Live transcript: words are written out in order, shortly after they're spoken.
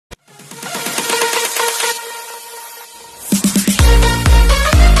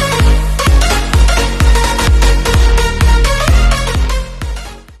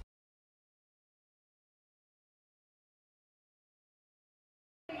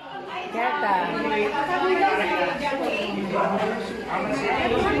We ask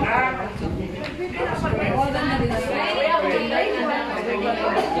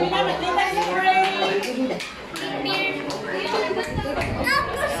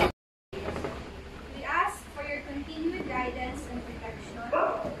for your continued guidance and protection.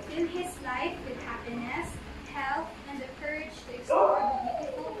 Fill his life with happiness, health, and the courage to explore the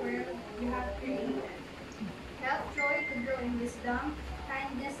beautiful world you have created. Help Troy to grow in wisdom,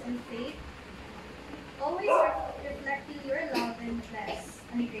 kindness, and faith, always reflecting your love and grace.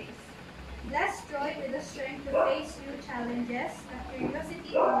 Bless Troy with the strength to face new challenges, the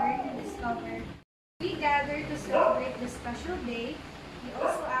curiosity to learn and discover. We gather to celebrate this special day. We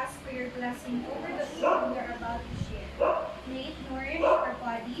also ask for your blessing over the food we are about to share. May it nourish our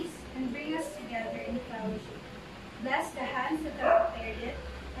bodies and bring us together in fellowship. Bless the hands that have prepared it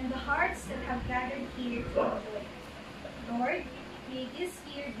and the hearts that have gathered here to enjoy it. Lord, may this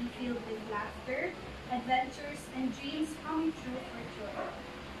year be filled with laughter, adventures, and dreams coming true for Troy.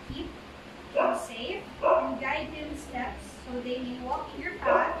 Keep him safe and guide him steps so they may walk in your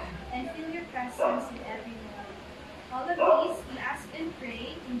path and feel your presence in every moment. All of these we ask and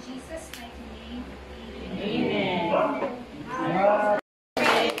pray in Jesus' mighty name. Amen. Amen.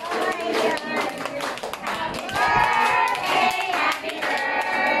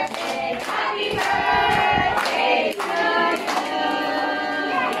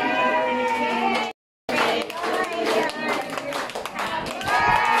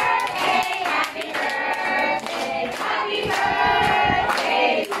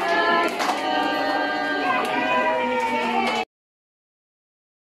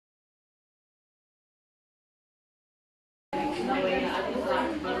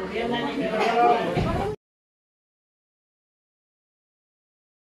 Yan na